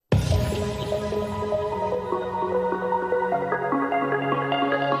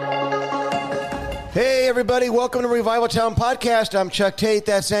Hey, everybody. Welcome to Revival Town Podcast. I'm Chuck Tate.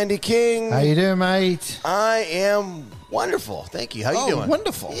 That's Andy King. How you doing, mate? I am wonderful. Thank you. How you doing?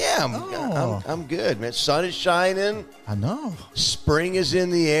 Wonderful. Yeah, I'm good, man. Sun is shining. I know. Spring is in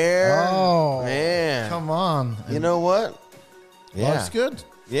the air. Oh, man. Come on. You know what? Yeah. Well, it's good.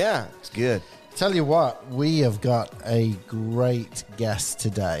 Yeah, it's good. Tell you what, we have got a great guest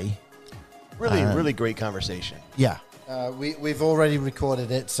today. Really great conversation. Yeah. We've already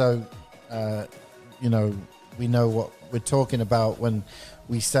recorded it, so... we know what we're talking about when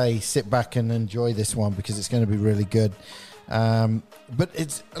we say sit back and enjoy this one, because it's going to be really good. But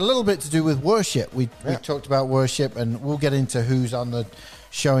it's a little bit to do with worship. We talked about worship, and we'll get into who's on the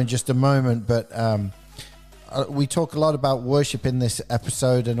show in just a moment. But we talk a lot about worship in this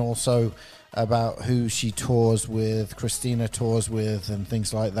episode, and also about who she tours with, Christina tours with, and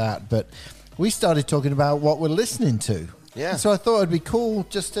things like that. But we started talking about what we're listening to. Yeah. And so I thought it'd be cool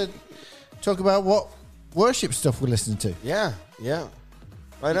just to talk about what worship stuff we're listening to. Yeah.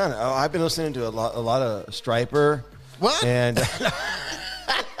 Right on. Oh, I've been listening to a lot of Striper. What? And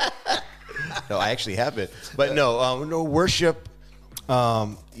no, I actually have been. But no worship.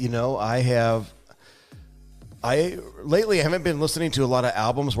 Lately I haven't been listening to a lot of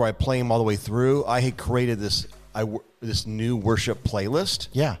albums where I play them all the way through. I had created this new worship playlist.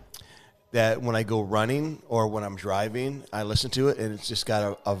 Yeah. That when I go running or when I'm driving, I listen to it, and it's just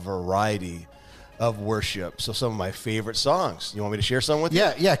got a variety of worship. So some of my favorite songs. You want me to share some with you?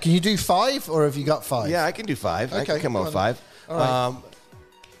 Yeah. Can you do 5, or have you got 5? Yeah, I can do 5. Okay, I can come up with 5. All right.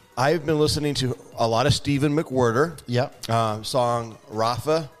 I've been listening to a lot of Stephen McWhirter. Yeah. Song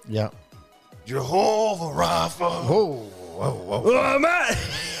Rapha. Yeah. Jehovah Rapha. Whoa. Oh, man.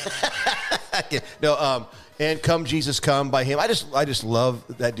 No, and Come Jesus Come by him. I just love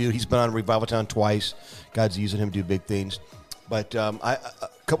that dude. He's been on Revival Town twice. God's using him to do big things. But a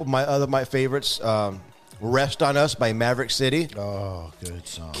couple of my favorites, Rest on Us by Maverick City. Oh, good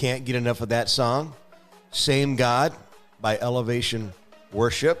song. Can't get enough of that song. Same God by Elevation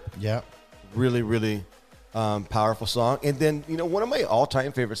Worship. Yeah. Really, really powerful song. And then, one of my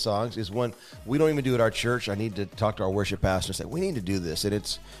all-time favorite songs is one we don't even do at our church. I need to talk to our worship pastor and say, we need to do this. And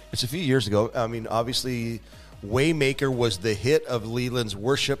it's a few years ago. I mean, obviously, Waymaker was the hit of Leland's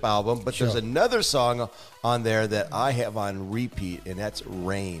worship album, but There's another song on there that I have on repeat, and that's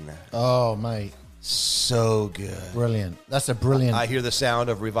Rain. Oh, mate. So good. Brilliant. That's a brilliant... I hear the sound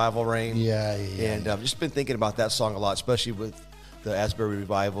of Revival Rain. Yeah. And I've just been thinking about that song a lot, especially with the Asbury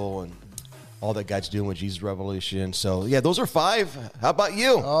Revival and all that God's doing with Jesus Revolution. So, yeah, those are 5. How about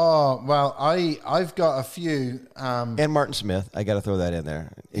you? Oh, well, I've got a few. And Martin Smith. I got to throw that in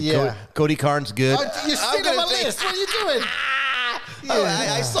there. Yeah. Cody Carnes, good. Oh, you're stealing my list. What are you doing?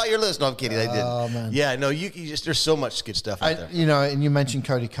 I saw your list. No, I'm kidding. I didn't. Oh, man. Yeah, no, you just, there's so much good stuff out there. And you mentioned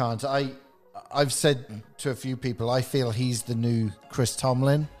Cody Carnes. I've said to a few people, I feel he's the new Chris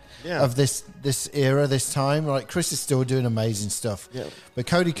Tomlin. Yeah. Of this era, this time. Like, Chris is still doing amazing stuff. Yeah. But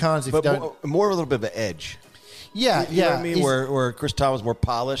Cody Carnes, more a little bit of an edge. Yeah, you know what I mean? Where Chris Tomlin's more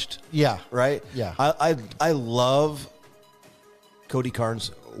polished. Yeah. Right? Yeah. I love Cody Carnes'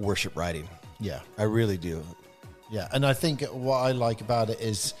 worship writing. Yeah. I really do. Yeah. And I think what I like about it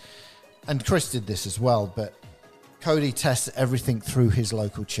is, and Chris did this as well, but Cody tests everything through his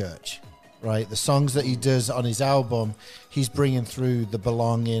local church. Right, the songs that he does on his album, he's bringing through the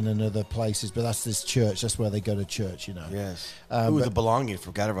Belonging and other places, but that's this church. That's where they go to church, Yes. The Belonging,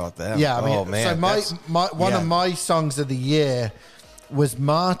 forgot about that. Yeah, I mean, so one of my songs of the year was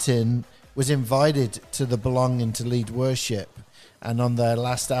Martin was invited to the Belonging to lead worship, and on their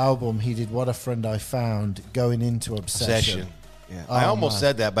last album, he did What a Friend I Found, Going Into Obsession. Yeah. I almost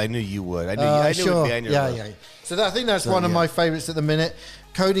said that, but I knew you would. I knew it would be on your list. Yeah. So I think that's one of my favorites at the minute.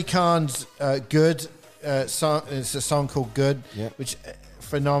 Cody Carnes, Good. Song, it's a song called Good, which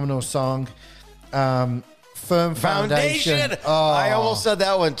phenomenal song. Firm Foundation. Oh, I almost said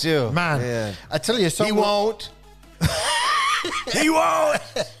that one too. Man, yeah. I tell you, he won't. He won't.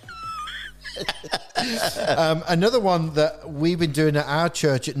 Another one that we've been doing at our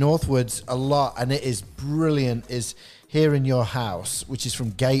church at Northwoods a lot, and it is brilliant, is Here in Your House, which is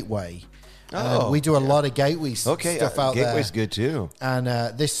from Gateway. We do a lot of Gateway stuff out there. Gateway's good too.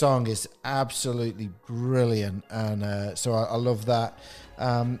 And this song is absolutely brilliant. And so I love that.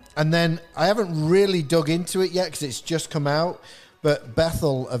 And then I haven't really dug into it yet because it's just come out. But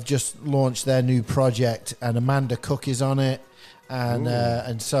Bethel have just launched their new project, and Amanda Cook is on it.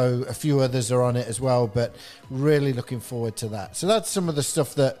 And so a few others are on it as well. But really looking forward to that. So that's some of the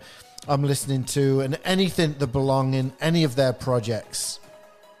stuff that I'm listening to. And anything that belong in any of their projects,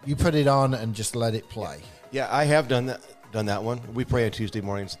 you put it on and just let it play. Yeah, I have done that. done that one. We pray on Tuesday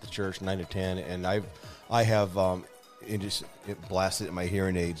mornings at the church, 9 to 10, and I have it blasted in my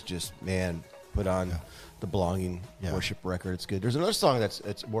hearing aids. Just put on the Belonging worship record. It's good. There's another song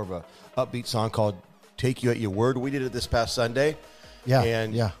it's more of a upbeat song called "Take You at Your Word." We did it this past Sunday. I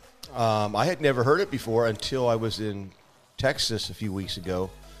had never heard it before until I was in Texas a few weeks ago,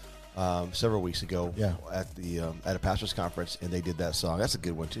 several weeks ago, at a pastor's conference, and they did that song. That's a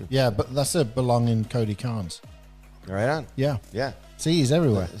good one too. Yeah, but that's a Belonging Cody Carnes. Right on. Yeah. Yeah. See, he's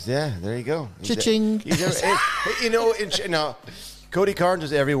everywhere. Yeah, there you go. Cha-ching. Now, Cody Carnes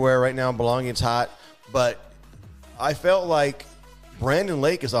is everywhere right now. Belonging's hot, but I felt like Brandon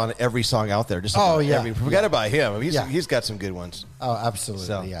Lake is on every song out there. Forget about him. He's got some good ones. Oh, absolutely.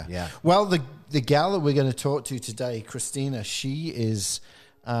 So, yeah. Well, the gal that we're going to talk to today, Christina, she is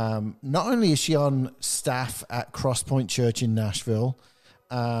not only is she on staff at Crosspoint Church in Nashville,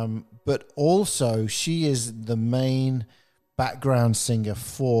 but also she is the main background singer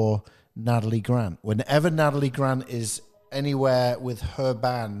for Natalie Grant. Whenever Natalie Grant is anywhere with her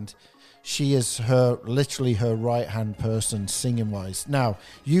band, she is literally her right-hand person singing-wise. Now,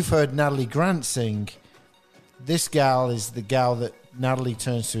 you've heard Natalie Grant sing. This gal is the gal that Natalie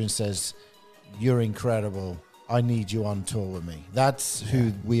turns to and says, "You're incredible. I need you on tour with me." That's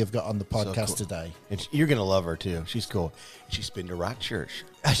who we have got on the podcast today. And you're going to love her, too. She's cool. She's been to Rock Church.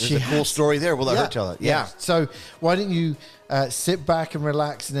 There's a cool story there. We'll let her tell it. Yeah. So why don't you sit back and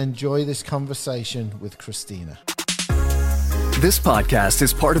relax and enjoy this conversation with Christina. This podcast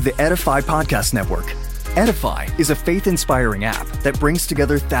is part of the Edify Podcast Network. Edify is a faith-inspiring app that brings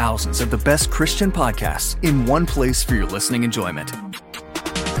together thousands of the best Christian podcasts in one place for your listening enjoyment.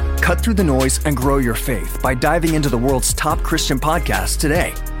 Cut through the noise and grow your faith by diving into the world's top Christian podcasts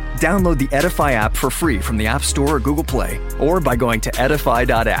today. Download the Edify app for free from the App Store or Google Play, or by going to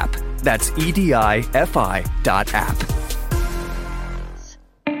edify.app. That's EDIFI.app.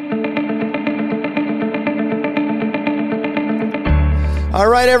 All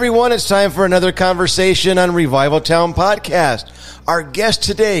right, everyone, it's time for another conversation on Revival Town Podcast. Our guest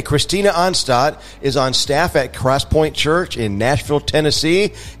today, Christina Onstott, is on staff at Crosspoint Church in Nashville,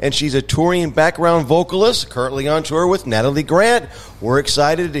 Tennessee, and she's a touring background vocalist, currently on tour with Natalie Grant. We're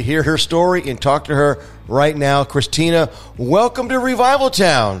excited to hear her story and talk to her right now. Christina, welcome to Revival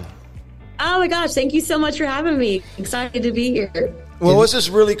Town. Oh my gosh, thank you so much for having me. Excited to be here. Well, this is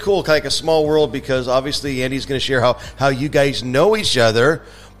really cool, like a small world, because obviously Andy's going to share how you guys know each other,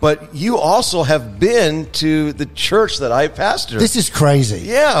 but you also have been to the church that I pastor. This is crazy.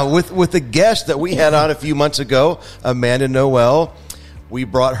 Yeah, with the guest that we had on a few months ago, Amanda Noel. We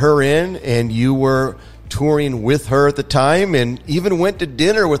brought her in, and you were touring with her at the time, and even went to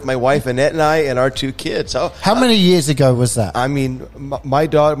dinner with my wife Annette and I and our two kids. How many years ago was that? I mean,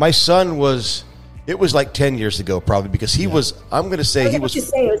 my son was... It was like 10 years ago, probably, because he was, I'm going to say he was...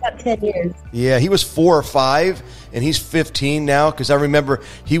 it was about 10 years. Yeah, he was 4 or 5, and he's 15 now, because I remember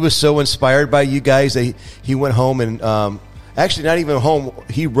he was so inspired by you guys that he went home and, actually not even home,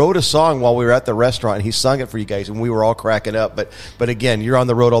 he wrote a song while we were at the restaurant, and he sung it for you guys, and we were all cracking up. But again, you're on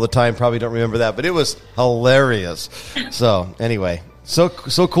the road all the time, probably don't remember that, but it was hilarious. So, anyway, so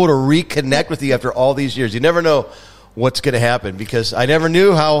cool to reconnect with you after all these years. You never know what's going to happen, because I never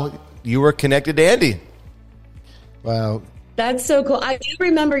knew how... You were connected to Andy. Wow. That's so cool. I do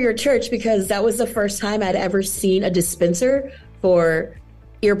remember your church because that was the first time I'd ever seen a dispenser for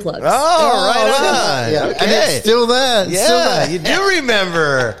earplugs. Oh, right on. Yeah. Okay. And it's still there. You do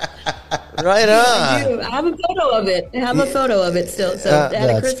remember. Right on. I do. I have a photo of it still. So I had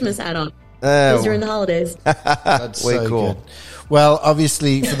a Christmas hat on. It was during the holidays. That's way so cool. Good. Well,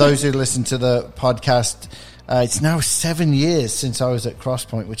 obviously, for those who listen to the podcast... it's now 7 years since I was at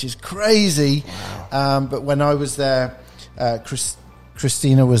Crosspoint, which is crazy. Wow. But when I was there,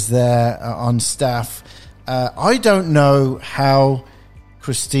 Christina was there on staff. I don't know how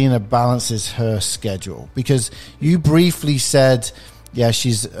Christina balances her schedule, because you briefly said,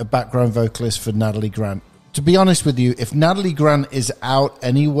 she's a background vocalist for Natalie Grant. To be honest with you, if Natalie Grant is out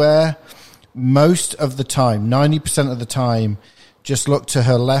anywhere, most of the time, 90% of the time, just look to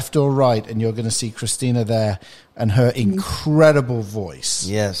her left or right, and you're going to see Christina there and her incredible voice.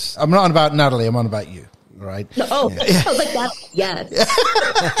 Yes. I'm not on about Natalie. I'm on about you, right? I was like that. Yes.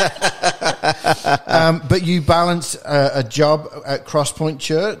 But you balance a job at Crosspoint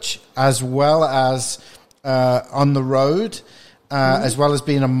Church as well as on the road, as well as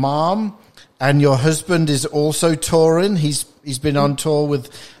being a mom. And your husband is also touring. He's been on tour with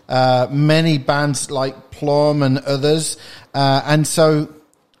many bands like Plum and others. And so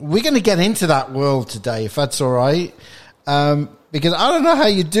we're going to get into that world today, if that's all right. Because I don't know how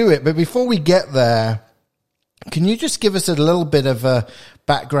you do it, but before we get there, Can you just give us a little bit of a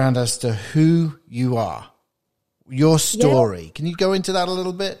background as to who you are, your story? Yeah. Can you go into that a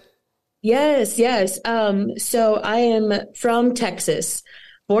little bit? Yes. So I am from Texas,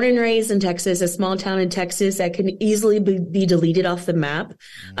 born and raised in Texas, a small town in Texas that can easily be deleted off the map.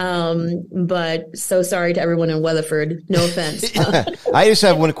 But so sorry to everyone in Weatherford. No offense. I just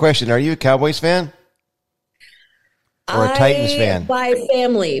have one question. Are you a Cowboys fan? Or a Titans fan? By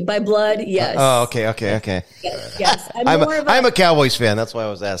family, by blood, yes. Oh, okay. Yes. I'm a Cowboys fan. That's why I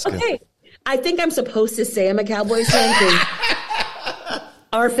was asking. Okay. I think I'm supposed to say I'm a Cowboys fan because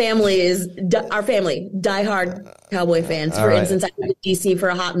our family, diehard Cowboy fans. For instance, I went to DC for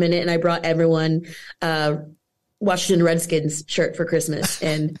a hot minute and I brought everyone Washington Redskins shirt for Christmas.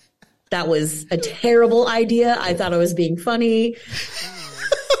 And that was a terrible idea. I thought I was being funny.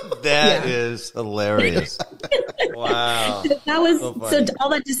 That is hilarious. Wow. That was so all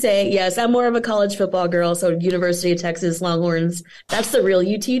that to say, yes, I'm more of a college football girl. So University of Texas Longhorns, that's the real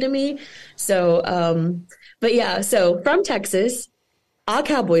UT to me. So, but yeah, so from Texas, a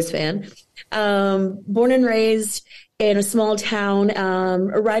Cowboys fan, born and raised in a small town.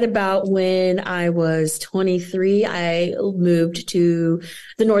 Right about when I was 23, I moved to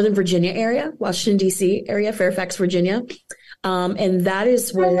the Northern Virginia area, Washington, D.C. area, Fairfax, Virginia. And that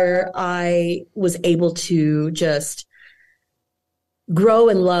is where I was able to just grow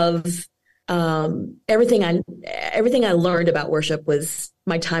and love everything I learned about worship was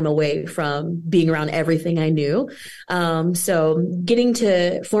my time away from being around everything I knew. So getting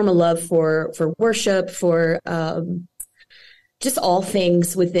to form a love for worship, for just all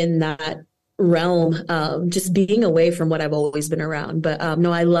things within that realm, just being away from what I've always been around. But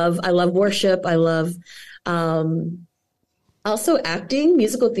no, I love worship. I love also acting.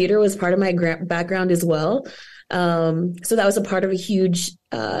 Musical theater was part of my background as well. So that was a part of a huge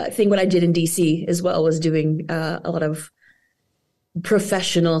thing. What I did in DC as well was doing a lot of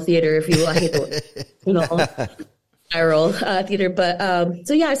professional theater, if you will. I hate the viral theater. But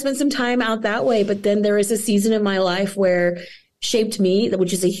so yeah, I spent some time out that way. But then there was a season in my life where shaped me,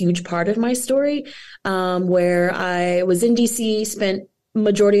 which is a huge part of my story, where I was in DC, spent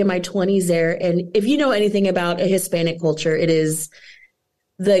majority of my 20s there. And if you know anything about a Hispanic culture, it is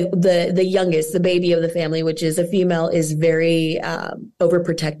the youngest, the baby of the family, which is a female, is very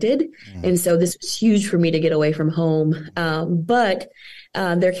overprotected. And so this was huge for me to get away from home. But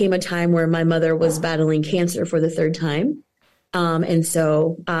there came a time where my mother was battling cancer for the third time. And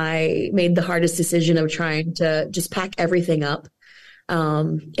so I made the hardest decision of trying to just pack everything up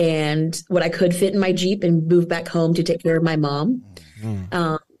and what I could fit in my Jeep and move back home to take care of my mom.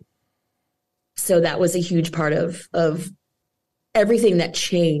 So that was a huge part of everything that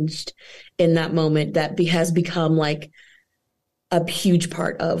changed in that moment that has become like a huge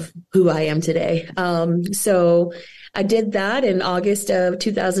part of who I am today. So I did that in August of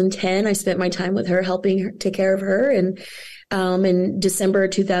 2010. I spent my time with her, helping her take care of her. And in December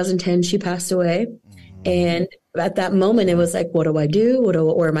 2010, she passed away. And at that moment, it was like, what do I do?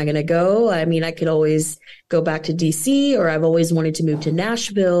 Where am I going to go? I mean, I could always go back to DC, or I've always wanted to move to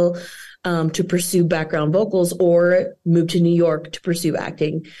Nashville to pursue background vocals, or move to New York to pursue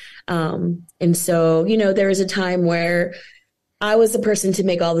acting. And so, there was a time where I was the person to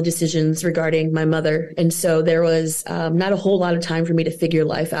make all the decisions regarding my mother. And so there was not a whole lot of time for me to figure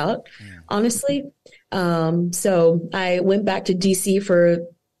life out, honestly. So I went back to DC for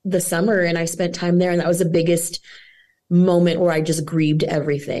the summer and I spent time there. And that was the biggest moment where I just grieved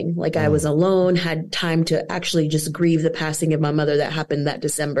everything. Like I was alone, had time to actually just grieve the passing of my mother that happened that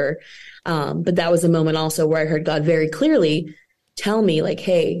December. But that was a moment also where I heard God very clearly tell me, like,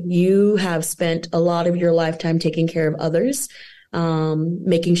 hey, you have spent a lot of your lifetime taking care of others,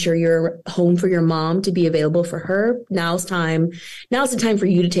 making sure you're home for your mom, to be available for her. Now's the time for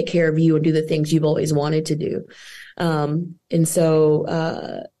you to take care of you and do the things you've always wanted to do. And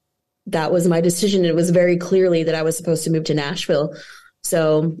so that was my decision. It was very clearly that I was supposed to move to Nashville.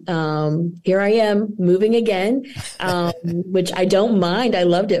 So here I am moving again, which I don't mind. I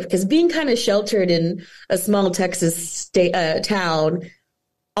loved it because being kind of sheltered in a small Texas town,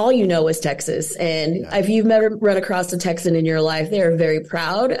 all you know is Texas. And if you've never run across a Texan in your life, they are very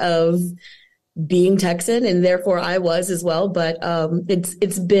proud of being Texan, and therefore I was as well. But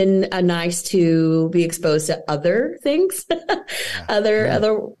it's been nice to be exposed to other things,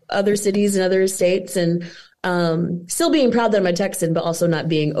 other cities and other states, and still being proud that I'm a Texan, but also not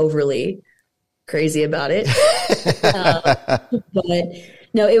being overly crazy about it. But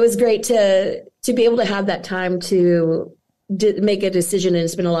no, it was great to be able to have that time to make a decision and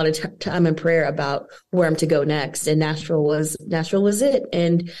spend a lot of time in prayer about where I'm to go next. And Nashville was it.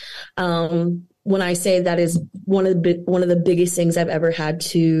 And when I say that is one of the biggest things I've ever had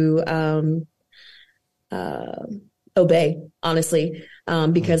to obey, honestly,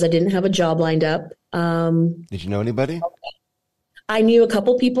 because I didn't have a job lined up. Did you know anybody? I knew a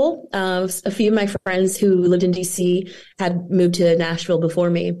couple people. A few of my friends who lived in DC had moved to Nashville before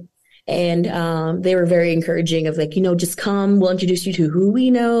me. And they were very encouraging of like, just come, we'll introduce you to who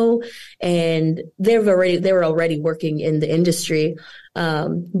we know. And they were already working in the industry.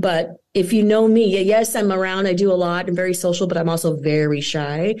 But if you know me, yes, I'm around, I do a lot, I'm very social, but I'm also very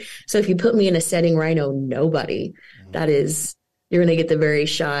shy. So if you put me in a setting where I know nobody, you're going to get the very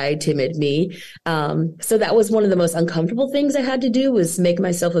shy, timid me. So that was one of the most uncomfortable things I had to do, was make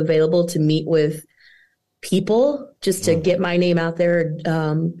myself available to meet with people, just to get my name out there,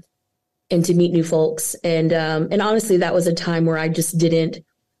 and to meet new folks. And honestly, that was a time where I just didn't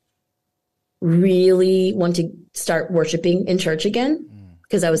really want to start worshiping in church again,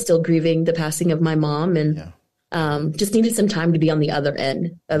 because I was still grieving the passing of my mom, and just needed some time to be on the other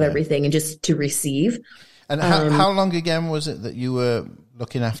end of everything and just to receive. And how long again was it that you were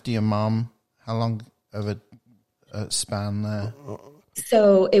looking after your mom? How long of a span there?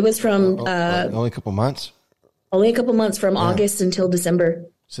 So it was from only a couple months. Only a couple months, from August until December.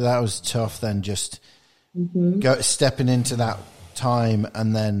 So that was tough then, just stepping into that time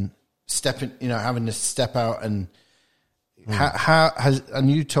and then having to step out. And and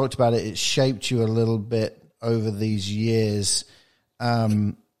you talked about it, it shaped you a little bit over these years.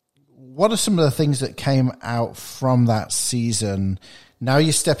 What are some of the things that came out from that season? Now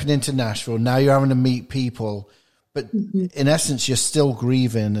you're stepping into Nashville, now you're having to meet people, but in essence, you're still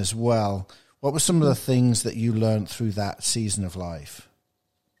grieving as well. What were some of the things that you learned through that season of life?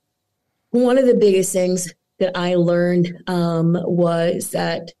 One of the biggest things that I learned was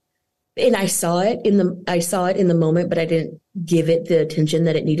that, and I saw it in the moment, but I didn't give it the attention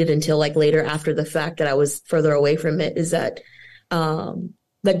that it needed until like later after the fact that I was further away from it, is that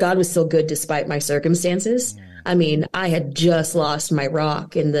that God was still good despite my circumstances. I mean, I had just lost my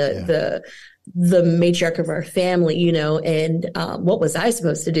rock and the matriarch of our family, and what was I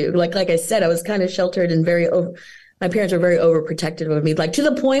supposed to do? Like I said, I was kind of sheltered and my parents were very overprotective of me, like to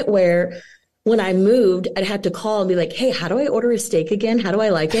the point where when I moved, I'd have to call and be like, hey, how do I order a steak again? How do I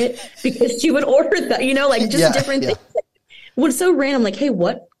like it? Because she would order that, like just different things. It was so random, like, hey,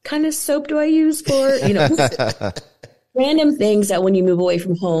 what kind of soap do I use for, random things that when you move away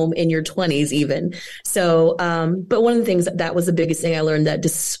from home in your 20s even. So, but one of the things that was the biggest thing I learned, that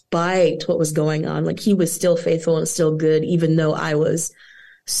despite what was going on, like he was still faithful and still good, even though I was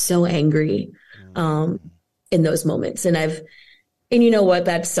so angry in those moments. And you know what,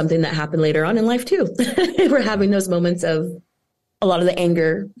 that's something that happened later on in life too. We're having those moments of a lot of the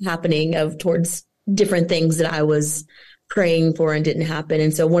anger happening towards different things that I was praying for and didn't happen.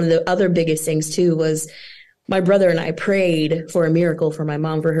 And so one of the other biggest things too was my brother and I prayed for a miracle for my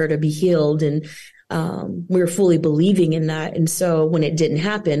mom, for her to be healed. And we were fully believing in that. And so when it didn't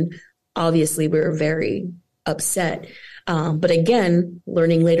happen, obviously we were very upset. But again,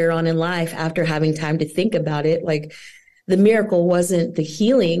 learning later on in life, after having time to think about it, like the miracle wasn't the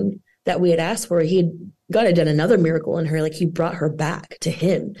healing that we had asked for. God had done another miracle in her. Like he brought her back to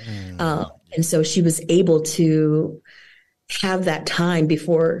him. And so she was able to have that time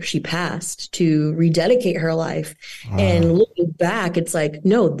before she passed to rededicate her life. And looking back, it's like,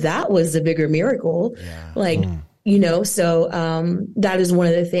 no, that was the bigger miracle. So that is one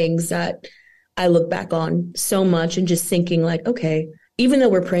of the things that I look back on so much, and just thinking like, okay, even though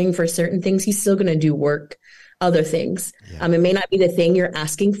we're praying for certain things, he's still going to do other things. It may not be the thing you're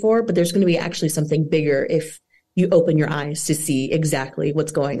asking for, but there's going to be actually something bigger if you open your eyes to see exactly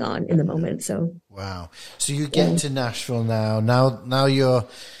what's going on in the moment. So, wow. So you get to Nashville now you're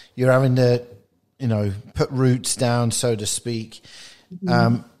having to, put roots down, so to speak.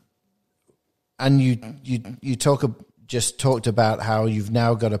 And you talked about how you've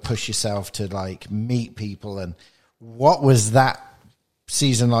now got to push yourself to like meet people. And what was that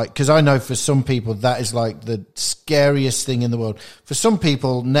season like? Because I know for some people that is like the scariest thing in the world. For some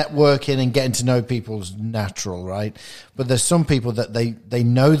people, networking and getting to know people is natural, right? But there's some people that they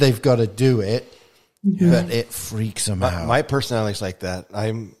know they've got to do it, but it freaks them out. My personality is like that.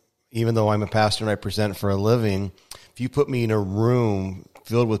 Even though I'm a pastor and I present for a living, if you put me in a room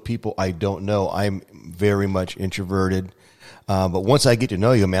filled with people I don't know, I'm very much introverted. But once I get to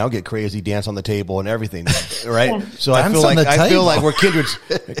know you, man, I'll get crazy, dance on the table and everything, right? So I feel like we're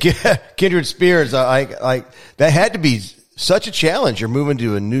kindred spirits. That had to be such a challenge. You're moving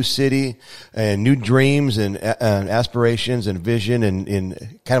to a new city and new dreams and aspirations and vision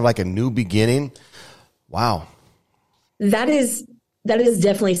and kind of like a new beginning. Wow. That is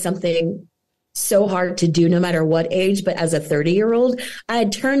definitely something so hard to do no matter what age. But as a 30-year-old, I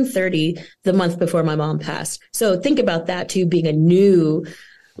had turned 30 the month before my mom passed. So think about that too, being a new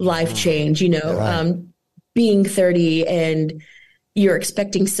life change, being 30 and you're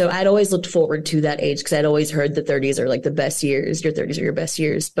expecting. So I'd always looked forward to that age because I'd always heard the 30s are like the best years. Your 30s are your best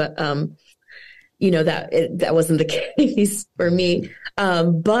years. But, that wasn't the case for me.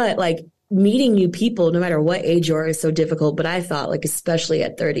 But like meeting new people, no matter what age you are, is so difficult. But I thought, like, especially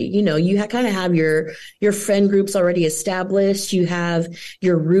at 30, you kind of have your friend groups already established. You have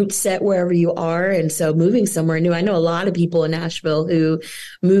your roots set wherever you are. And so moving somewhere new, I know a lot of people in Nashville who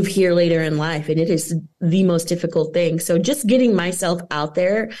move here later in life, and it is the most difficult thing. So just getting myself out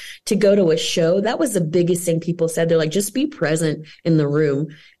there to go to a show, that was the biggest thing people said. They're like, just be present in the room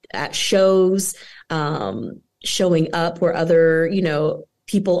at shows, showing up where other,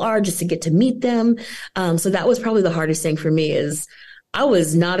 people are, just to get to meet them. So that was probably the hardest thing for me. Is I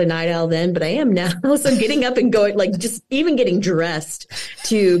was not a night owl then, but I am now. So getting up and going, like just even getting dressed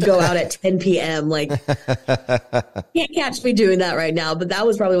to go out at 10 p.m. Like can't catch me doing that right now. But that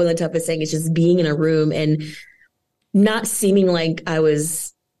was probably one of the toughest things, is just being in a room and not seeming like I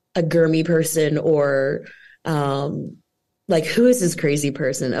was a Gurmy person or, like, who is this crazy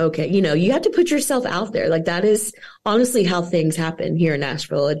person? Okay. You have to put yourself out there. Like, that is honestly how things happen here in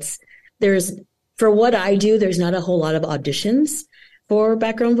Nashville. For what I do, there's not a whole lot of auditions for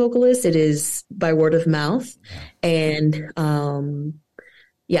background vocalists. It is by word of mouth. And,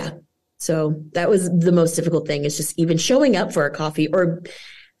 so that was the most difficult thing, is just even showing up for a coffee or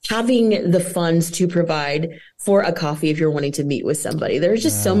having the funds to provide for a coffee if you're wanting to meet with somebody. There's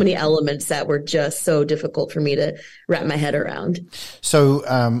just so many elements that were just so difficult for me to wrap my head around.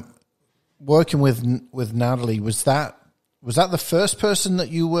 So, working with Natalie, was that the first person that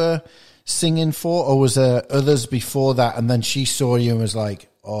you were singing for, or was there others before that? And then she saw you and was like,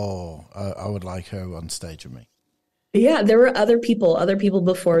 "Oh, I would like her on stage with me." Yeah, there were other people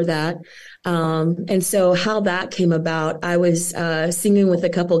before that. And so how that came about, I was singing with a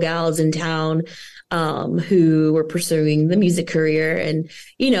couple gals in town who were pursuing the music career. And,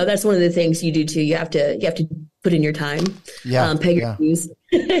 that's one of the things you do too. You have to put in your time, pay your dues.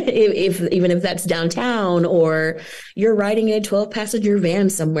 Even if that's downtown, or you're riding a 12-passenger van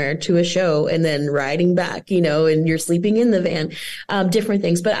somewhere to a show and then riding back, and you're sleeping in the van, different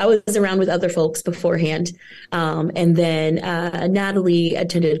things. But I was around with other folks beforehand. And then Natalie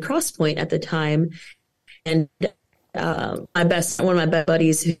attended Crosspoint at the time. And one of my best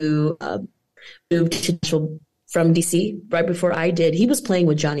buddies who moved to Nashville from DC right before I did, he was playing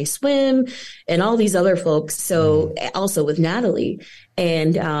with Johnny Swim and all these other folks. So also with Natalie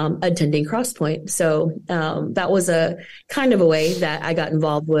and attending Crosspoint. So that was a kind of a way that I got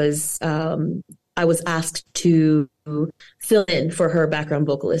involved. Was I was asked to fill in for her background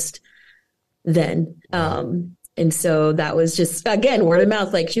vocalist then. And so that was just, again, word of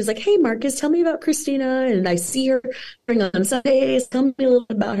mouth. Like, she was like, "Hey, Marcus, tell me about Christina." And I see her on Sundays. Tell me a little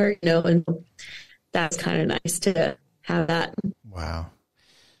bit about her, and that's kind of nice to have that. Wow.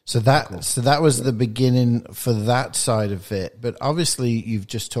 So that was the beginning for that side of it. But obviously you've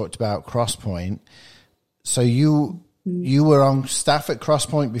just talked about Crosspoint. So you were on staff at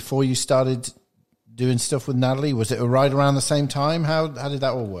Crosspoint before you started doing stuff with Natalie. Was it right around the same time? How did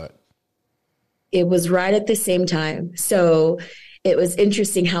that all work? It was right at the same time. So it was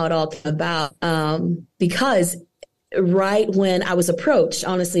interesting how it all came about, because right when I was approached,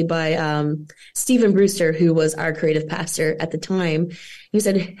 honestly, by Stephen Brewster, who was our creative pastor at the time, he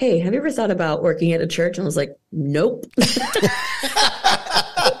said, "Hey, have you ever thought about working at a church?" And I was like, "Nope."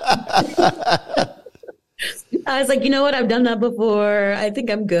 I was like, "You know what? I've done that before. I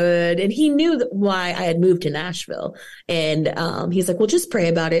think I'm good." And he knew why I had moved to Nashville. And he's like, "Well, just pray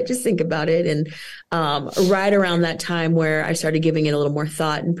about it. Just think about it." And right around that time where I started giving it a little more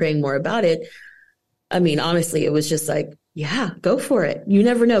thought and praying more about it, I mean, honestly, it was just like, yeah, go for it. You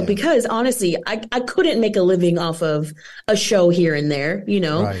never know. Because honestly, I couldn't make a living off of a show here and there,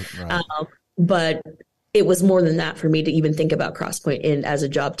 Right. But it was more than that for me to even think about Crosspoint as a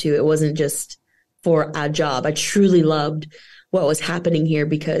job too. It wasn't just for a job. I truly loved what was happening here,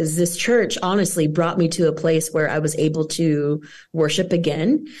 because this church honestly brought me to a place where I was able to worship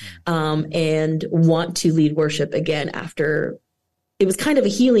again, and want to lead worship again after. It was kind of a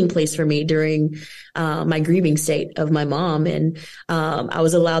healing place for me during my grieving state of my mom. And I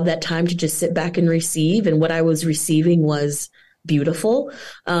was allowed that time to just sit back and receive. And what I was receiving was beautiful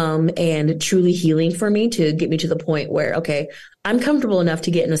and truly healing for me, to get me to the point where, okay, I'm comfortable enough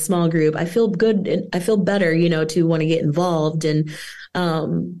to get in a small group. I feel good and I feel better, to want to get involved. And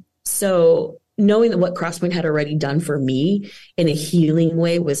so knowing that what Crosspoint had already done for me in a healing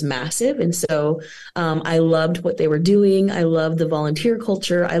way was massive. And so I loved what they were doing. I loved the volunteer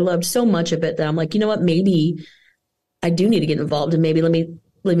culture. I loved so much of it that I'm like, you know what, maybe I do need to get involved, and maybe let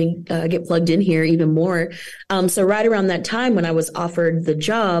me get plugged in here even more. So right around that time when I was offered the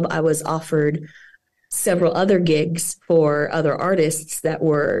job, I was offered several other gigs for other artists that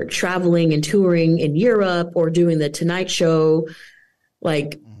were traveling and touring in Europe or doing the Tonight Show,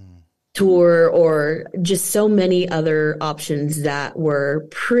 like tour, or just so many other options that were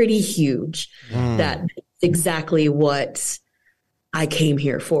pretty huge. That's exactly what I came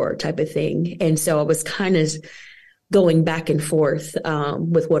here for, type of thing. And so I was kind of going back and forth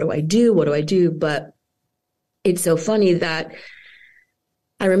with what do I do? But it's so funny that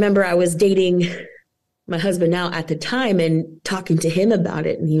I remember I was dating my husband now at the time and talking to him about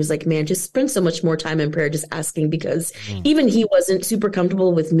it. And he was like, man, just spend so much more time in prayer, just asking, because even he wasn't super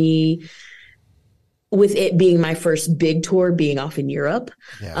comfortable with me, with it being my first big tour, being off in Europe,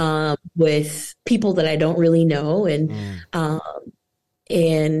 with people that I don't really know. And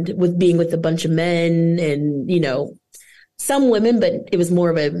with being with a bunch of men and, you know, some women, but it was more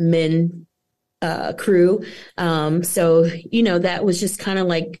of a men crew. So, you know, that was just kind of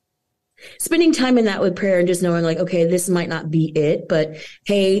like spending time in that with prayer and just knowing like, okay, this might not be it, but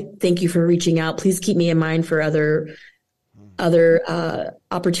hey, thank you for reaching out. Please keep me in mind for other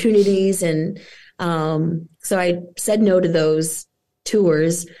opportunities. And so I said no to those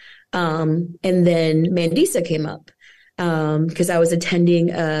tours. And then Mandisa came up. Because I was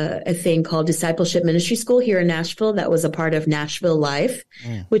attending a thing called Discipleship Ministry School here in Nashville that was a part of Nashville Life,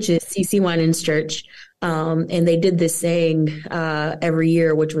 which is CC Winans Church. And they did this thing every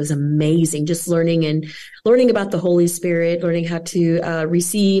year, which was amazing, just learning about the Holy Spirit, learning how to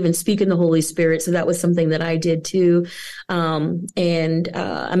receive and speak in the Holy Spirit. So that was something that I did too. And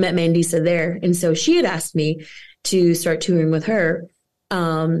I met Mandisa there. And so she had asked me to start touring with her.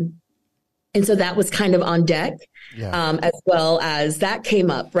 And so that was kind of on deck. As well as that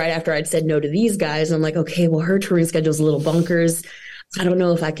came up right after I'd said no to these guys. I'm like, okay, well, her touring schedule is a little bonkers. I don't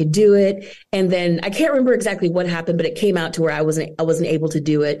know if I could do it. And then I can't remember exactly what happened, but it came out to where I wasn't able to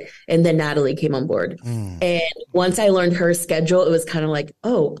do it. And then Natalie came on board. And once I learned her schedule, it was kind of like,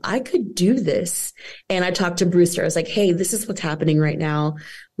 oh, I could do this. And I talked to Brewster. I was like, hey, this is what's happening right now.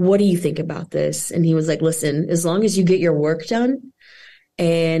 What do you think about this? And he was like, listen, as long as you get your work done.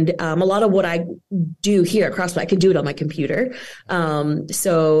 And a lot of what I do here at Crosspoint, I can do it on my computer.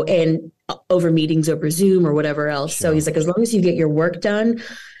 So, and over meetings over Zoom or whatever else. Sure. So he's like, as long as you get your work done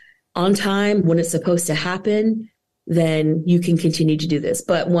on time, when it's supposed to happen, then you can continue to do this.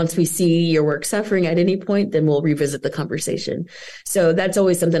 But once we see your work suffering at any point, then we'll revisit the conversation. So that's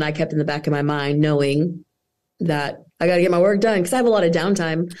always something I kept in the back of my mind, knowing that I got to get my work done because I have a lot of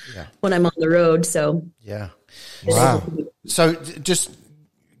downtime when I'm on the road. So, wow. So just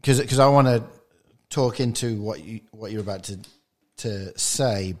because I want to talk into what you're about to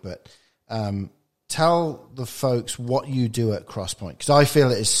say, but tell the folks what you do at Crosspoint, because I feel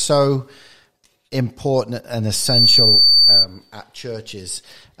it is so important and essential at churches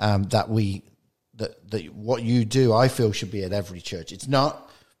that what you do, I feel, should be at every church. It's not,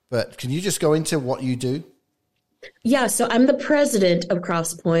 but can you just go into what you do? Yeah, so I'm the president of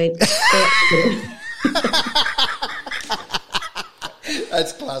Crosspoint.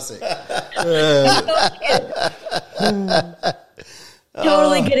 That's classic.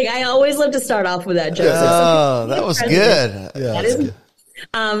 Totally kidding. I always love to start off with that joke. That was good. That is good.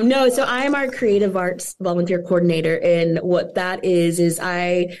 No, so I am our creative arts volunteer coordinator, and what that is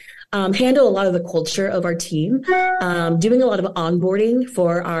I handle a lot of the culture of our team, doing a lot of onboarding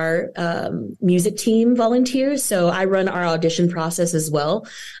for our music team volunteers. So I run our audition process as well.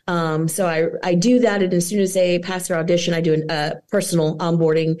 So I do that, and as soon as they pass their audition, I do a personal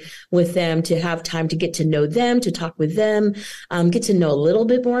onboarding with them to have time to get to know them, to talk with them, get to know a little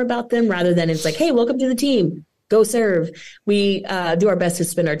bit more about them, rather than it's like, hey, welcome to the team. Go serve. We do our best to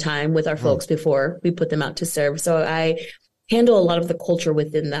spend our time with our folks before we put them out to serve. So I handle a lot of the culture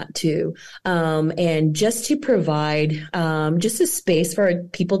within that too. And just to provide just a space for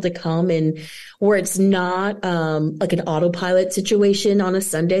people to come and where it's not like an autopilot situation on a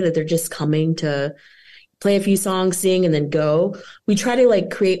Sunday that they're just coming to play a few songs, sing, and then go. We try to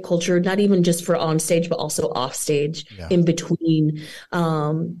like create culture, not even just for on stage, but also off stage, in between,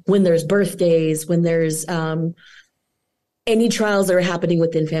 when there's birthdays, when there's any trials that are happening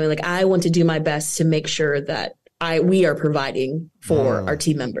within family. Like I want to do my best to make sure that we are providing for our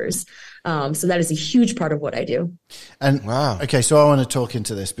team members. So that is a huge part of what I do. And okay, so I want to talk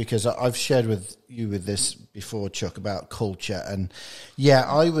into this because I've shared with you with this before, Chuck, about culture. And yeah,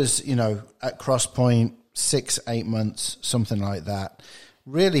 I was, at Crosspoint 6-8 months, something like that.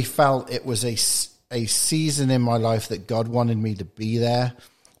 Really felt it was a season in my life that God wanted me to be there.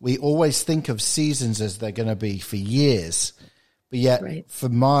 We always think of seasons as they're going to be for years, but yet for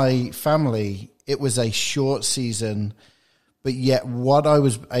my family, it was a short season. But yet what I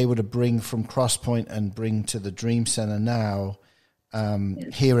was able to bring from Crosspoint and bring to the Dream Center now,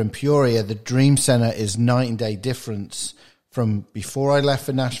 here in Peoria, the Dream Center is night and day difference from before I left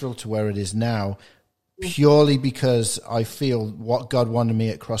for Nashville to where it is now, purely because I feel what God wanted me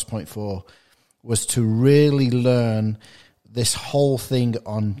at Crosspoint for was to really learn this whole thing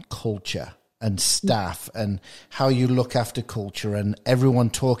on culture and staff and how you look after culture and everyone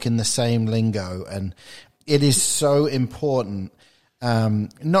talking the same lingo. And it is so important,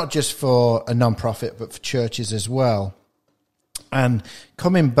 not just for a nonprofit, but for churches as well. And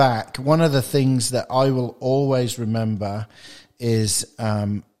coming back, one of the things that I will always remember is,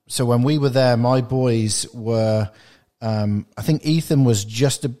 so when we were there, my boys were, I think Ethan was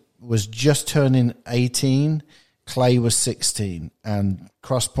just turning 18. Clay was 16, and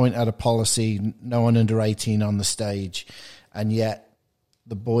Crosspoint had a policy, no one under 18 on the stage. And yet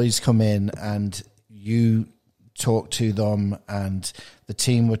the boys come in and you talk to them and the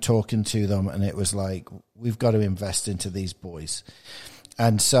team were talking to them, and it was like, we've got to invest into these boys.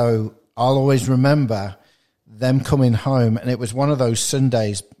 And so I'll always remember them coming home, and it was one of those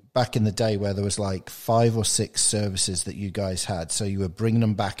Sundays back in the day where there was like 5 or 6 services that you guys had. So you were bringing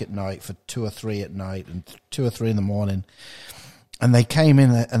them back at night for 2 or 3 at night and 2 or 3 in the morning. And they came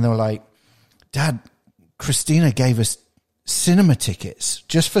in and they were like, Dad, Christina gave us cinema tickets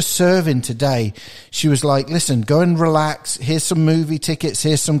just for serving today. She was like, listen, go and relax. Here's some movie tickets.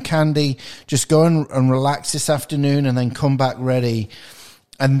 Here's some candy. Just go and relax this afternoon and then come back ready.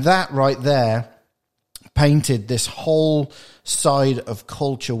 And that right there painted this whole side of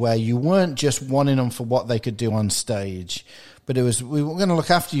culture where you weren't just wanting them for what they could do on stage, but it was, we were going to look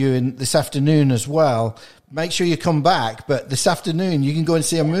after you in this afternoon as well. Make sure you come back, but this afternoon you can go and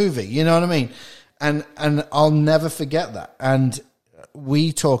see a movie. You know what I mean? And I'll never forget that. And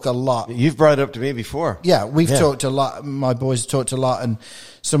we talk a lot. You've brought it up to me before. Yeah, we've talked a lot. My boys have talked a lot, and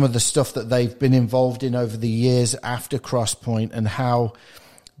some of the stuff that they've been involved in over the years after Crosspoint, and how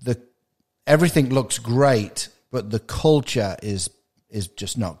everything looks great, but the culture is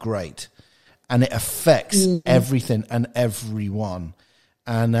just not great, and it affects everything and everyone.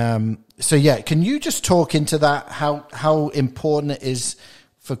 And so, yeah, can you just talk into that? How important it is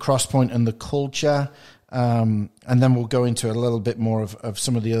for Crosspoint and the culture, and then we'll go into a little bit more of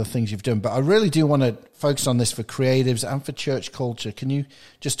some of the other things you've done. But I really do want to focus on this for creatives and for church culture. Can you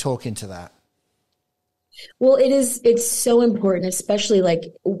just talk into that? Well, it's so important, especially like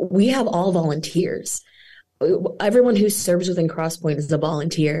we have all volunteers. Everyone who serves within Crosspoint is a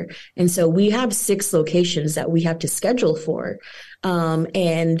volunteer. And so we have 6 locations that we have to schedule for.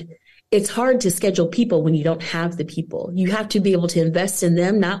 And it's hard to schedule people when you don't have the people. You have to be able to invest in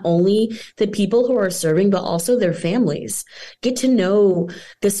them, not only the people who are serving, but also their families. Get to know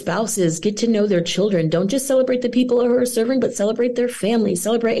the spouses, get to know their children. Don't just celebrate the people who are serving, but celebrate their families,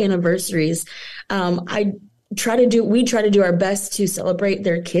 celebrate anniversaries. We try to do our best to celebrate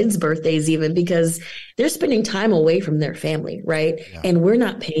their kids' birthdays, even because they're spending time away from their family, right? Yeah. And we're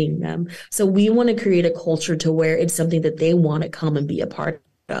not paying them. So we want to create a culture to where it's something that they want to come and be a part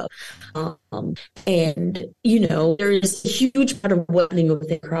of. And there's a huge part of what's happening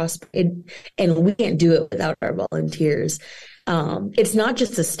within Crosspoint, and we can't do it without our volunteers. It's not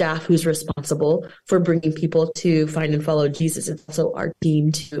just the staff who's responsible for bringing people to find and follow Jesus. It's also our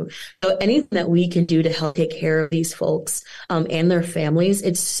team too. So anything that we can do to help take care of these folks and their families,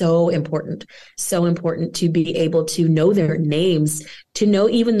 it's so important to be able to know their names, to know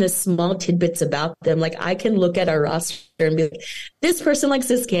even the small tidbits about them. Like I can look at our roster and be like, this person likes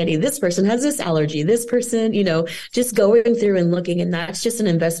this candy, this person has this allergy, this person, just going through and looking. And that's just an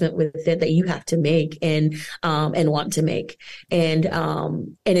investment with it that you have to make and want to make. And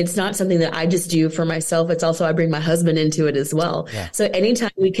it's not something that I just do for myself. It's also, I bring my husband into it as well. Yeah. So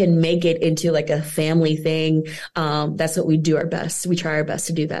anytime we can make it into like a family thing, that's what we do our best. We try our best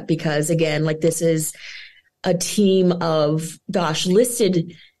to do that because again, like this is a team of,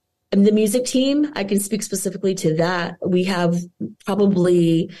 listed in the music team. I can speak specifically to that. We have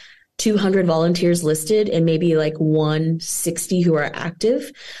probably 200 volunteers listed and maybe like 160 who are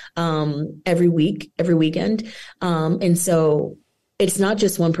active every weekend. And so it's not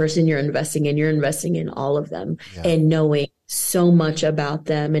just one person you're investing in all of them, and knowing so much about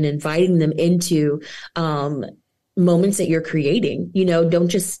them and inviting them into moments that you're creating. Don't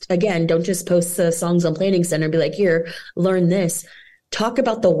just post the songs on Planning Center and be like, here, learn this. Talk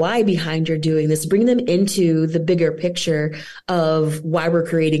about the why behind you're doing this. Bring them into the bigger picture of why we're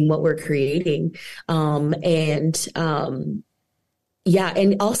creating what we're creating. And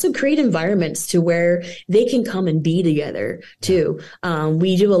also create environments to where they can come and be together too.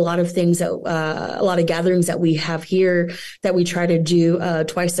 We do a lot of things a lot of gatherings that we have here that we try to do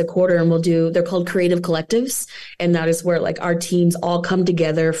twice a quarter, and they're called creative collectives. And that is where like our teams all come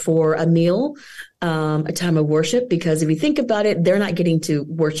together for a meal, a time of worship, because if you think about it, they're not getting to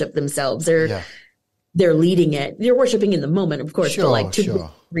worship themselves. They're leading it. They're worshiping in the moment, of course,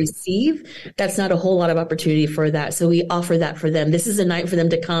 but receive, that's not a whole lot of opportunity for that. So we offer that for them. This is a night for them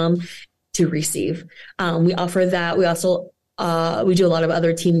to come to receive. We offer that. We also, we do a lot of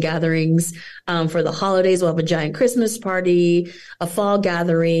other team gatherings for the holidays. We'll have a giant Christmas party, a fall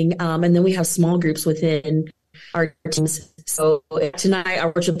gathering, and then we have small groups within our teams. So tonight,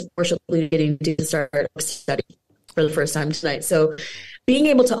 our worship leader getting to start study for the first time tonight. So being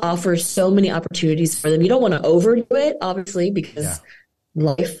able to offer so many opportunities for them. You don't want to overdo it, obviously, because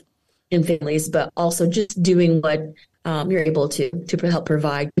life and families, but also just doing what you're able to help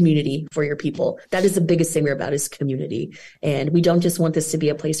provide community for your people. That is the biggest thing we're about, is community. And we don't just want this to be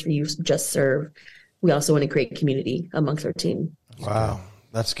a place where you just serve. We also want to create community amongst our team. Wow.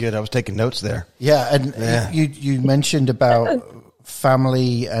 That's good. I was taking notes there. Yeah. And you mentioned about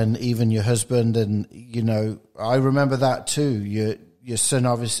family and even your husband. And, I remember that too. Your son,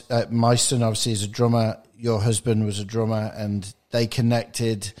 obviously, my son obviously is a drummer. Your husband was a drummer, and they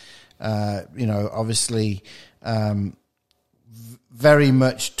connected, obviously very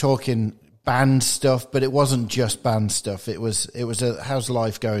much talking band stuff, but it wasn't just band stuff. It was how's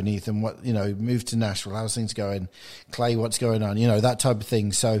life going, Ethan? What, moved to Nashville, how's things going? Clay, what's going on? That type of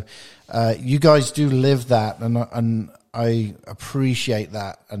thing. So you guys do live that, and I appreciate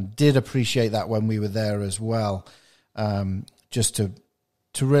that, and did appreciate that when we were there as well. Just to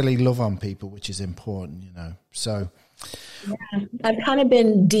really love on people, which is important, So I've kind of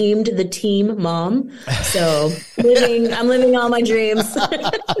been deemed the team mom. So I'm living all my dreams.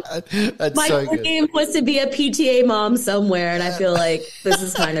 My dream was to be a PTA mom somewhere, and I feel like this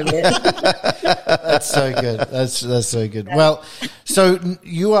is kind of it. That's so good. That's so good. Well, so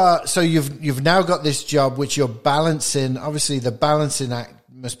you've now got this job which you're balancing. Obviously, the balancing act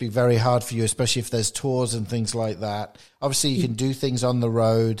must be very hard for you, especially if there's tours and things like that. Obviously, you can do things on the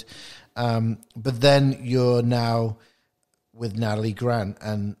road, but then you're now with Natalie Grant,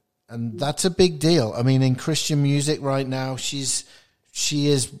 and that's a big deal. I mean, in Christian music right now, she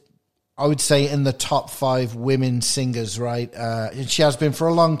is, I would say, in the top 5 women singers, right? And she has been for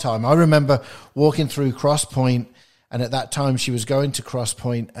a long time. I remember walking through Crosspoint, and at that time she was going to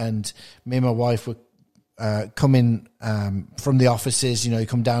Crosspoint, and me and my wife were coming from the offices,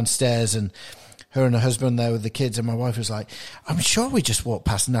 come downstairs, and her and her husband there with the kids, and my wife was like, I'm sure we just walked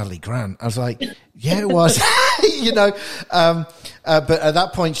past Natalie Grant. I was like, yeah, it was. But at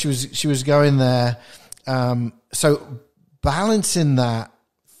that point she was going there. So balancing that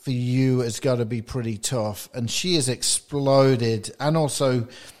for you has got to be pretty tough. And she has exploded. And also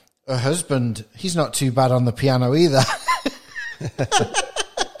her husband, he's not too bad on the piano either.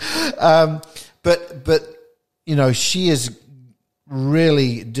 But she is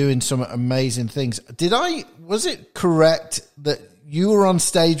really doing some amazing things. Was it correct that you were on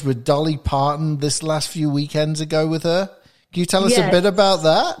stage with Dolly Parton this last few weekends ago with her? Can you tell us a bit about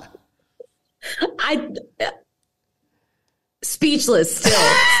that? Speechless still.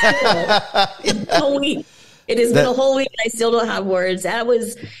 It has been a whole week. I still don't have words. That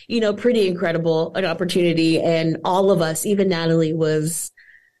was, pretty incredible, an opportunity. And all of us, even Natalie was,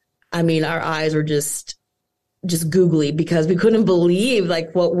 our eyes were just googly, because we couldn't believe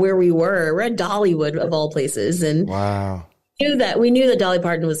where we were. We're at Dollywood of all places. And wow. We knew that Dolly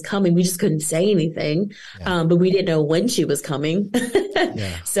Parton was coming. We just couldn't say anything. But we didn't know when she was coming.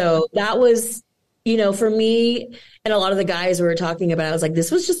 So that was, for me and a lot of the guys we were talking about, I was like, this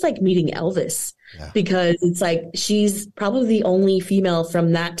was just like meeting Elvis, because it's like, she's probably the only female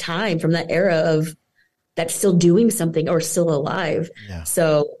from that time, from that era of that's still doing something or still alive.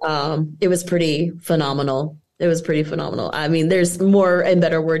 So it was pretty phenomenal. There's more and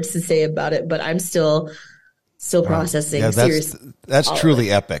better words to say about it, but I'm still processing. That's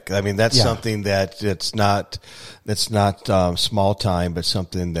truly epic. That's something that's not small time, but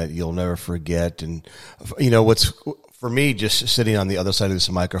something that you'll never forget. And what's for me, just sitting on the other side of this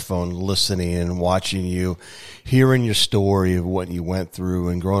microphone, listening and watching you, hearing your story of what you went through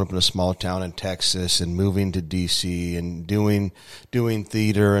and growing up in a small town in Texas and moving to DC and doing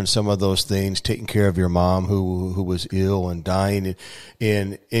theater and some of those things, taking care of your mom who was ill and dying,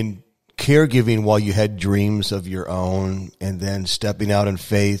 and caregiving while you had dreams of your own, and then stepping out in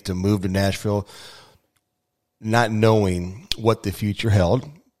faith to move to Nashville, not knowing what the future held,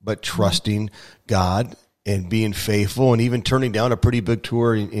 but trusting God and being faithful, and even turning down a pretty big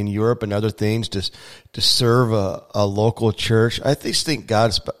tour in Europe and other things to serve a local church. I just think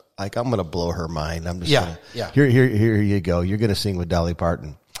God's like, I'm going to blow her mind. I'm just here you go. You're going to sing with Dolly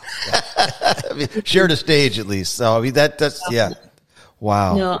Parton. Yeah. I mean, share the stage at least. So I mean that's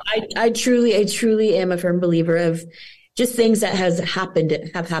wow. No, I truly am a firm believer of just things that have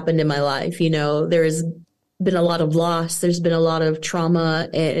happened in my life. You know, there's been a lot of loss. There's been a lot of trauma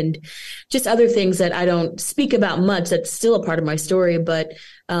and just other things that I don't speak about much. That's still a part of my story. But,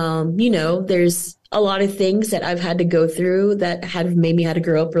 there's a lot of things that I've had to go through that have made me had to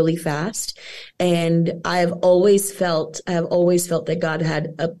grow up really fast. And I've always felt that God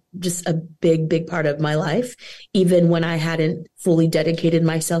had just a big part of my life. Even when I hadn't fully dedicated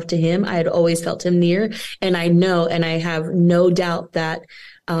myself to him, I had always felt him near. And I know, and I have no doubt that,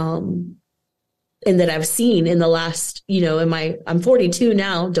 and that I've seen in the last, I'm 42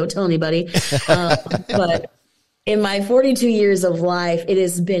 now, don't tell anybody. But in my 42 years of life, it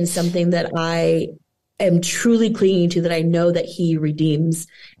has been something that I am truly clinging to, that I know that he redeems,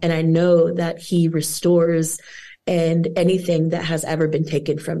 and I know that he restores, and anything that has ever been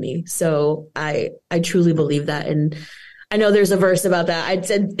taken from me. So I truly believe that. And I know there's a verse about that. I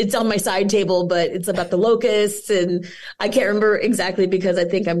said it's on my side table, but it's about the locusts, and I can't remember exactly because I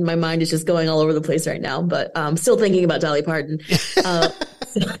think my mind is just going all over the place right now, but I'm still thinking about Dolly Parton.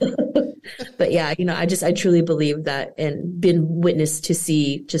 But yeah, I truly believe that, and been witness to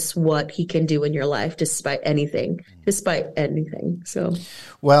see just what he can do in your life despite anything. So,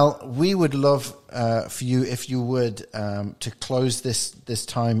 well, we would love for you, if you would, to close this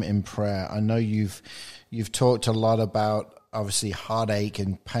time in prayer. I know you've talked a lot about, obviously, heartache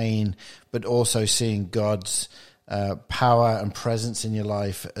and pain, but also seeing God's power and presence in your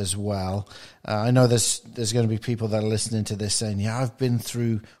life as well. I know there's going to be people that are listening to this saying, "Yeah, I've been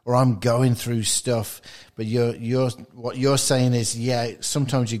through, or I'm going through stuff." But what you're saying is, yeah,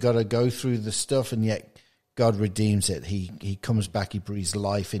 sometimes you got to go through the stuff, and yet God redeems it. He comes back. He breathes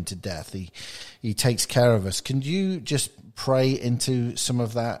life into death. He takes care of us. Can you just pray into some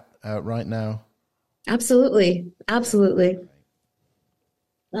of that right now? Absolutely.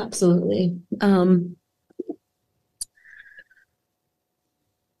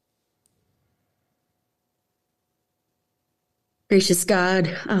 Gracious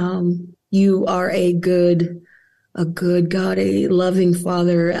God, you are a good God, a loving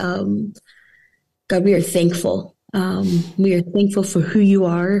Father. God, we are thankful. We are thankful for who you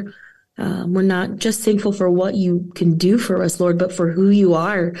are. We're not just thankful for what you can do for us, Lord, but for who you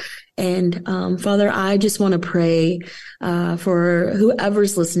are. And Father, I just want to pray for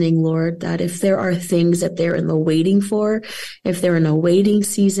whoever's listening, Lord, that if there are things that they're in the waiting for, if they're in a waiting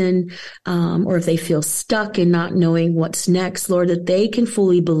season, or if they feel stuck and not knowing what's next, Lord, that they can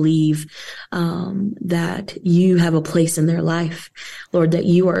fully believe that you have a place in their life, Lord, that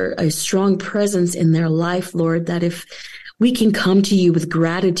you are a strong presence in their life, Lord, that if we can come to you with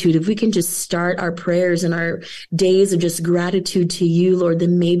gratitude, if we can just start our prayers and our days of just gratitude to you, Lord,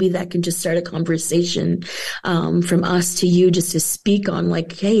 then maybe that can just start a conversation from us to you, just to speak on,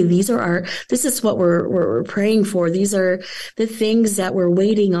 like, hey, this is what we're praying for. These are the things that we're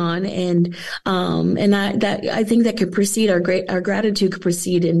waiting on, and I think that could precede our gratitude could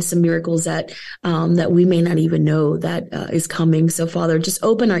precede in some miracles that we may not even know that is coming. So, Father, just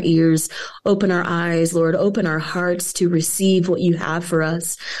open our ears, open our eyes, Lord, open our hearts to receive what you have for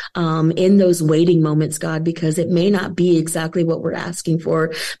us in those waiting moments, God, because it may not be exactly what we're asking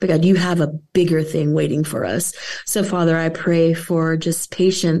for, but God, you have a bigger thing waiting for us. So, Father, I pray for just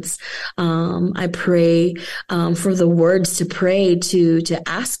patience. I pray for the words to pray, to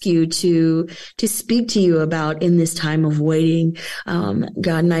ask you to speak to you about in this time of waiting,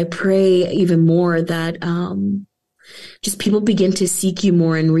 God. And I pray even more that just people begin to seek you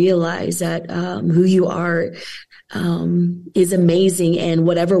more and realize that who you are is amazing. And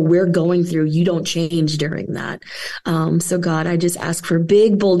whatever we're going through, you don't change during that. So God, I just ask for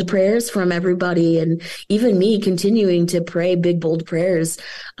big, bold prayers from everybody, and even me continuing to pray big, bold prayers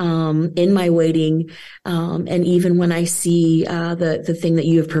in my waiting. And even when I see the thing that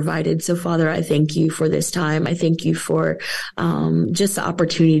you have provided. So Father, I thank you for this time. I thank you for just the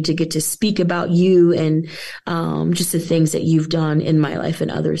opportunity to get to speak about you and just the things that you've done in my life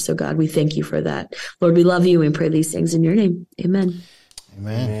and others. So God, we thank you for that. Lord, we love you and pray these things in your name. Amen.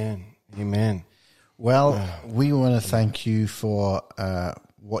 Amen. Amen. Well, we want to thank you for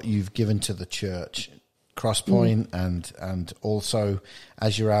what you've given to the church, Crosspoint, and also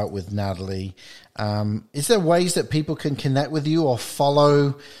as you're out with Natalie. Is there ways that people can connect with you or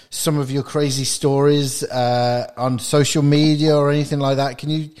follow some of your crazy stories on social media or anything like that? Can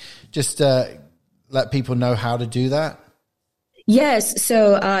you just let people know how to do that? Yes.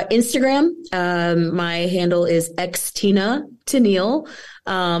 So Instagram, my handle is Christina Tinielle.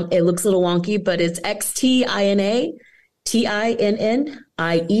 It looks a little wonky, but it's XTINA TINNIELLE.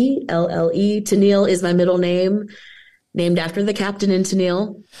 Tinielle is my middle name, named after the captain in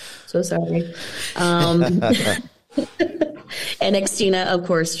Tinielle. So sorry. And Christina, of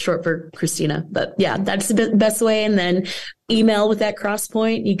course, short for Christina. But yeah, that's the best way. And then email with that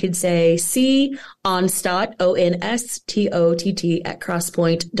Crosspoint. You could say C Onstott, ONSTOTT at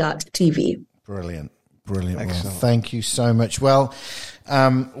crosspoint.tv. Brilliant. Well, thank you so much. Well,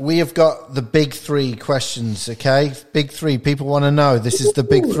 we have got the big three questions, okay? Big three. People want to know. This is the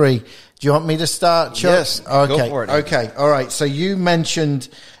big three. Do you want me to start, Chuck? Yes. Okay. Go for it. Okay. All right. So you mentioned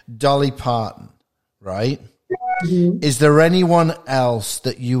Dolly Parton, right? Mm-hmm. Is there anyone else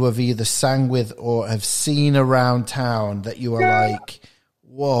that you have either sang with or have seen around town that you are like,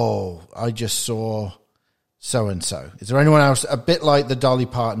 whoa, I just saw so-and-so? Is there anyone else, a bit like the Dolly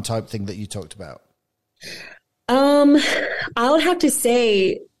Parton type thing that you talked about? I would have to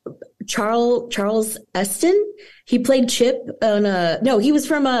say Charles Eston. He played Chip on he was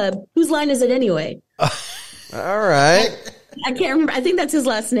from Whose Line Is It Anyway? All right. I can't remember. I think that's his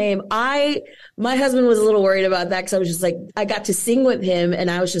last name. My husband was a little worried about that because I was just like, I got to sing with him and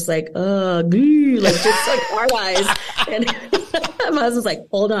I was just like, just like hard eyes. And my husband's like,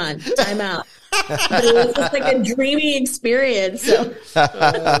 hold on, time out. But it was just like a dreamy experience. So.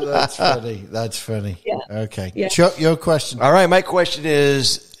 That's funny. That's funny. Yeah. Okay. Yeah. Chuck, your question. All right. My question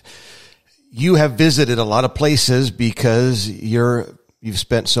is, you have visited a lot of places because you've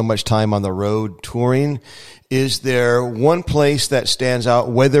spent so much time on the road touring. Is there one place that stands out,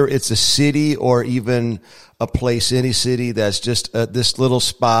 whether it's a city or even a place, any city that's just this little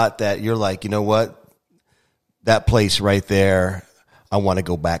spot that you're like, you know what, that place right there, I want to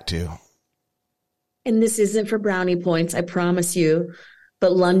go back to? And this isn't for brownie points, I promise you,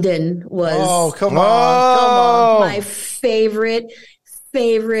 but London was come on. My favorite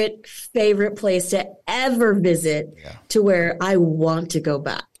place to ever visit, to where I want to go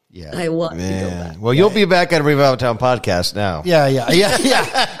back. Yeah, I want to go back. Well, you'll be back at Revival Town podcast now. Yeah.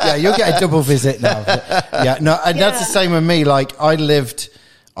 You'll get a double visit now. That's the same with me. Like I lived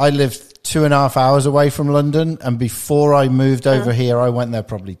 2.5 hours away from London, and before I moved over here, I went there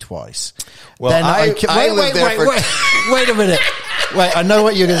probably twice. Well, then wait a minute. Wait, I know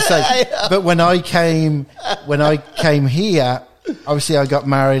what you're going to say. But when I came here, obviously I got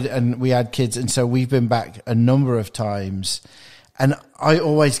married and we had kids, and so we've been back a number of times. And I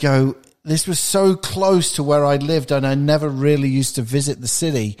always go, this was so close to where I lived, and I never really used to visit the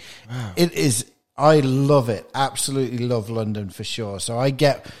city. Wow. I love it. Absolutely love London for sure. So I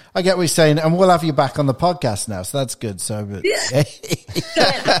get what you're saying, and we'll have you back on the podcast now. So that's good. So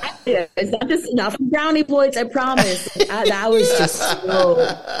it's not just enough brownie points, I promise. That was just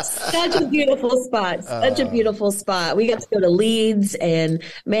such a beautiful spot. Such a beautiful spot. We got to go to Leeds and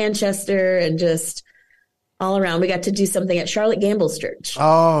Manchester and just all around. We got to do something at Charlotte Gamble's church.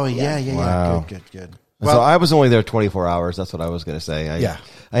 Oh, yeah. Wow. Good. Well, so I was only there 24 hours. That's what I was going to say.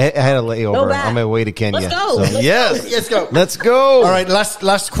 I had a layover on my way to Kenya. Let's go. So, Let's go. Let's go. All right,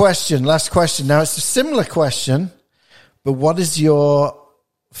 last question. Now, it's a similar question, but what is your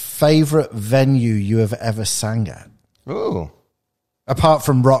favorite venue you have ever sang at? Ooh. Apart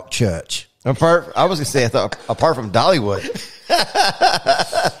from Rock Church. I was going to say, apart from Dollywood.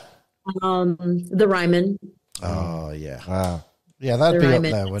 The Ryman. Oh, yeah. Wow. Yeah, that'd be up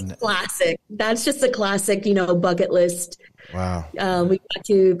there, wouldn't it? Classic. That's just a classic, bucket list. Wow. We got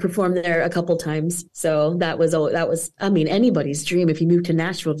to perform there a couple times. So that was, anybody's dream if you move to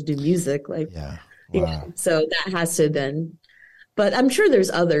Nashville to do music. Wow. So that has to have been, but I'm sure there's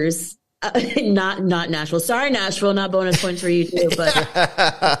others. Not Nashville. Sorry, Nashville, not bonus points for you too, but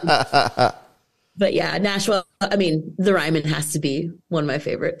But yeah, Nashville, I mean, the Ryman has to be one of my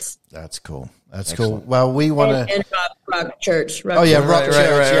favorites. That's cool. That's excellent. Cool. Well, we want to... And Rock Church. Rock Church. Rock Church.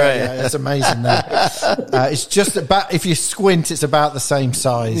 Yeah, that's amazing. It's just about, if you squint, it's about the same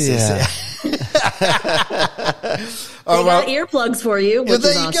size. Yeah. They got earplugs for you, which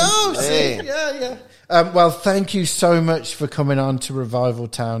there is you awesome. go. See? Yeah. Well, thank you so much for coming on to Revival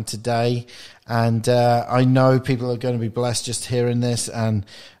Town today. And I know people are going to be blessed just hearing this. And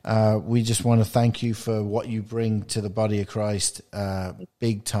we just want to thank you for what you bring to the body of Christ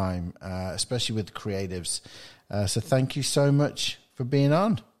big time, especially with the creatives. So thank you so much for being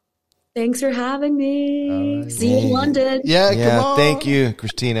on. Thanks for having me. Right. See you in London. Yeah, come on. Thank you,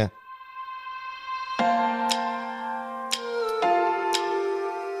 Christina.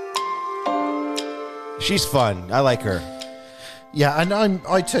 She's fun. I like her. Yeah, and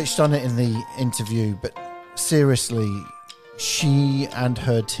I touched on it in the interview, but seriously, she and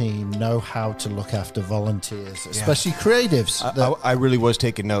her team know how to look after volunteers, especially creatives. I really was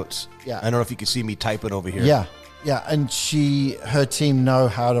taking notes. Yeah. I don't know if you can see me typing over here. Yeah, and her team know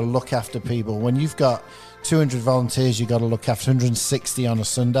how to look after people. When you've got 200 volunteers, you've got to look after 160 on a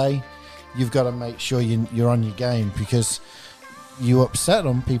Sunday. You've got to make sure you're on your game, because you upset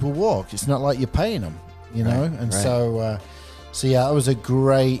them, people walk. It's not like you're paying them, you know? And so yeah, that was a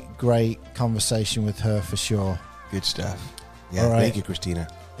great conversation with her for sure. Good stuff. Yeah, all right. Thank you, Christina.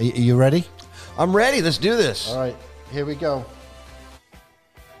 Are you ready? I'm ready. Let's do this. All right, here we go.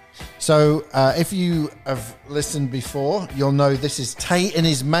 So if you have listened before, you'll know this is Tate and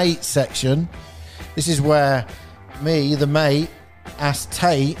his mate section. This is where me, the mate, asked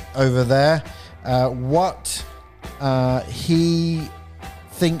Tate over there what he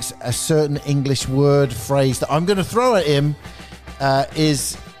thinks a certain English word, phrase that I'm going to throw at him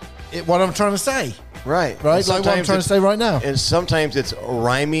is what I'm trying to say. Right. Like what I'm trying to say right now. And sometimes it's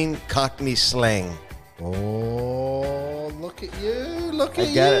rhyming Cockney slang. Oh, look at you. Look at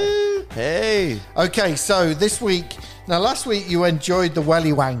you. I got it. Hey. Okay, so this week, now last week you enjoyed the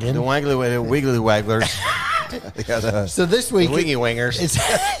welly wanging. The wiggly wagglers. So this week, the wingy wingers.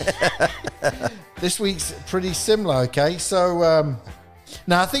 This week's pretty similar, okay? So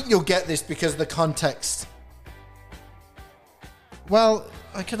now I think you'll get this because of the context. Well,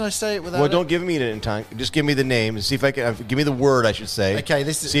 can I say it without? Well, don't give me it in time. Just give me the name and see if I can. Give me the word, I should say. Okay,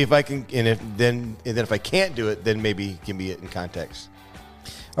 this is. See if I can, and then if I can't do it, then maybe give me it in context.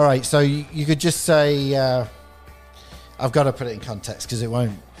 All right, so you could just say. I've got to put it in context because it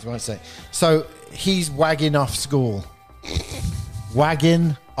won't say. So he's wagging off school.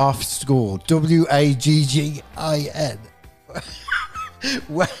 Wagging off school. Waggin.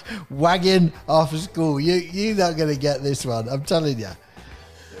 Wagging off school. You're not going to get this one. I'm telling you.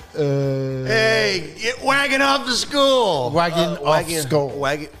 Hey, get wagging off to school. Wagging off school.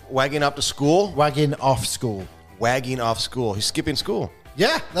 Wagging up to school. Wagging off school. Wagging off school. He's skipping school.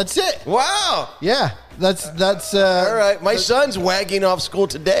 Yeah, that's it. Wow. Yeah, that's. All right, my son's wagging off school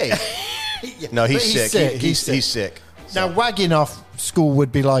today. No, he's sick. He's sick. Now, wagging off school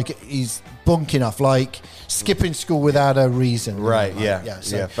would be like he's bunking off, like skipping school without a reason. Right, yeah.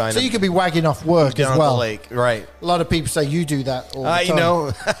 Fine. So you could be wagging off work as well. The lake. Right. A lot of people say you do that all the time.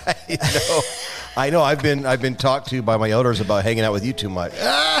 I know. I've been talked to by my elders about hanging out with you too much.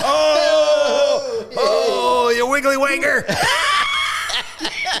 You wiggly wanger.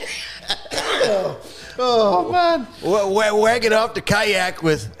 Oh man. Wagging off the kayak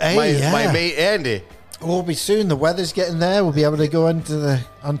with my mate Andy. We'll be soon. The weather's getting there. We'll be able to go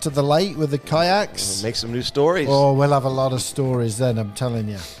onto the lake with the kayaks. We'll make some new stories. Oh, we'll have a lot of stories then, I'm telling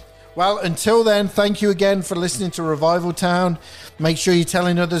you. Well, until then, thank you again for listening to Revival Town. Make sure you're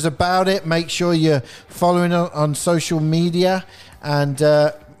telling others about it. Make sure you're following on social media. And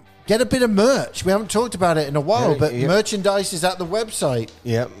get a bit of merch. We haven't talked about it in a while, but merchandise is at the website.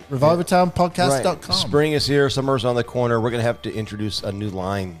 Yep. RevivalTownPodcast.com. Right. Spring is here. Summer's on the corner. We're going to have to introduce a new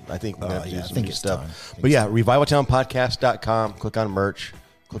line. I think we're going to have to do some new stuff. But yeah, RevivalTownPodcast.com. Click on merch.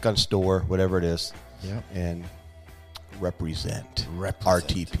 Click on store, whatever it is. Yep. And represent.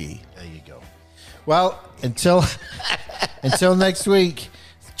 RTP. There you go. Well, until next week,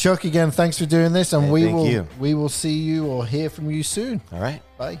 Chuck, again, thanks for doing this, and we will see you or hear from you soon. All right.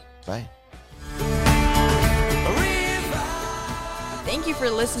 Bye. Bye. Thank you for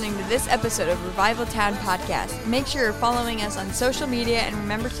listening to this episode of Revival Town Podcast. Make sure you're following us on social media and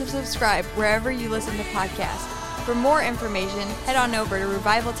remember to subscribe wherever you listen to podcasts. For more information, head on over to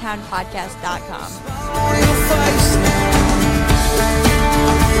revivaltownpodcast.com.